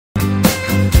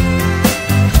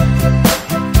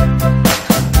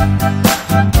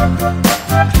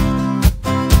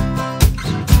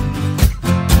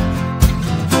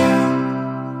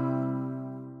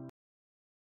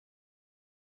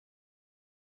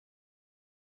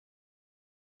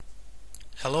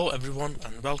Hello everyone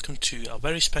and welcome to a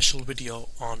very special video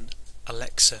on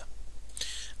Alexa.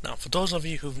 Now for those of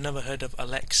you who've never heard of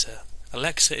Alexa,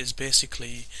 Alexa is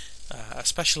basically a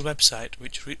special website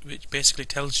which basically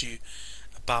tells you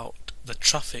about the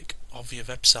traffic of your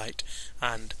website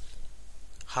and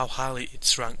how highly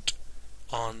it's ranked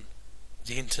on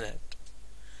the internet.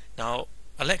 Now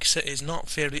Alexa is not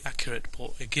fairly accurate,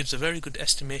 but it gives a very good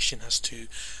estimation as to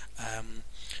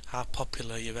how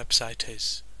popular your website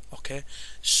is. Okay,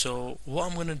 so what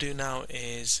I'm going to do now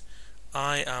is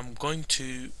I am going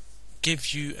to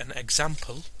give you an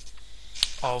example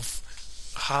of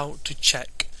how to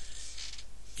check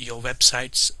your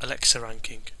website's Alexa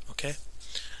ranking. Okay,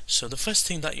 so the first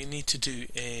thing that you need to do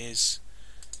is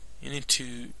you need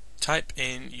to type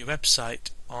in your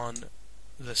website on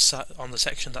the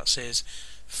section that says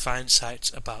find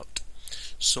sites about.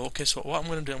 So what I'm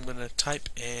going to do, I'm going to type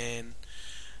in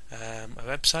a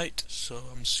website. So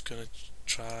I'm just going to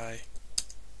try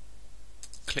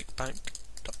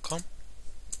clickbank.com.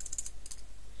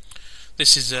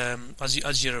 This is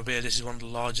as you're aware, this is one of the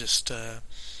largest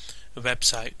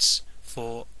websites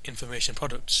for information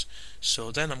products.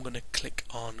 So then I'm going to click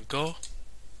on go.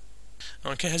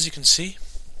 Okay, as you can see,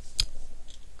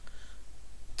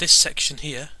 this section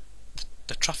here,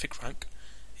 the traffic rank,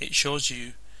 it shows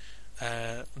you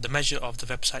the measure of the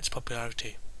website's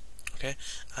popularity. Okay,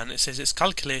 and it says it's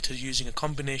calculated using a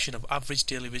combination of average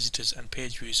daily visitors and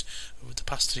page views over the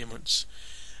past 3 months.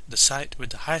 The site with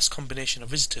the highest combination of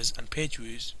visitors and page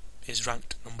views is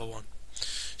ranked number 1.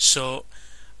 So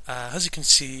as you can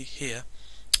see here,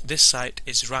 this site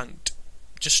is ranked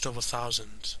just over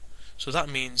 1,000. So that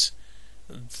means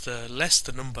the less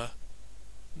the number,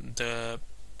 the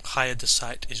higher the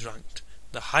site is ranked.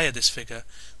 The higher this figure,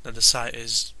 then the site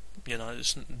is,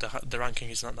 the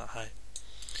ranking is not that high.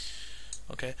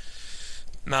 Okay,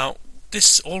 now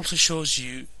this also shows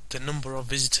you the number of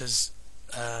visitors,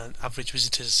 average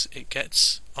visitors it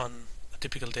gets on a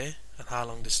typical day and how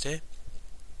long they stay.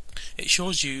 It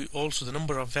shows you also the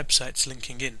number of websites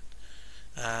linking in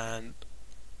and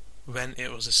when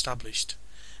it was established,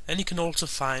 and you can also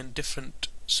find different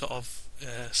sort of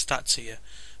stats here,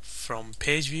 from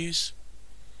page views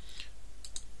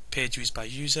by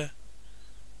user,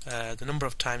 the number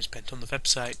of time spent on the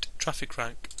website, traffic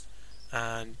rank,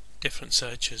 and different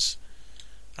searches,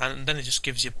 and then it just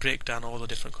gives you a breakdown of all the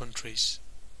different countries.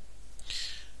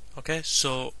 Okay,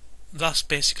 so that's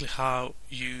basically how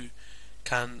you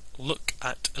can look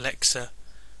at Alexa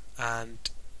and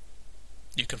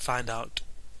you can find out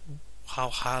how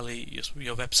highly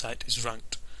your website is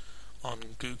ranked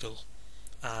on Google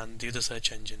and the other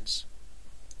search engines.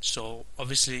 So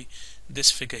obviously this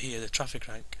figure here, the traffic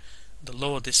rank, the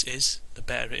lower this is, the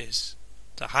better it is.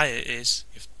 The higher it is,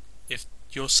 if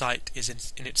your site is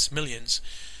in its millions,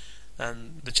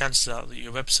 and the chances are that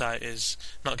your website is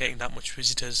not getting that much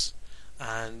visitors,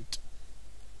 and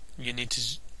you need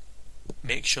to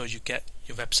make sure you get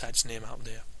your website's name out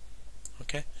there.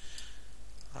 Okay,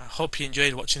 I hope you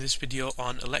enjoyed watching this video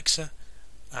on Alexa,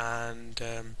 and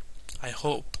I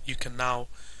hope you can now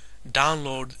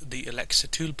download the Alexa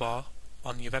toolbar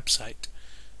on your website,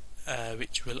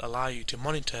 which will allow you to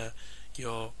monitor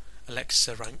your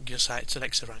site's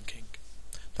Alexa ranking.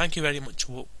 Thank you very much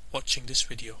for watching this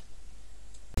video.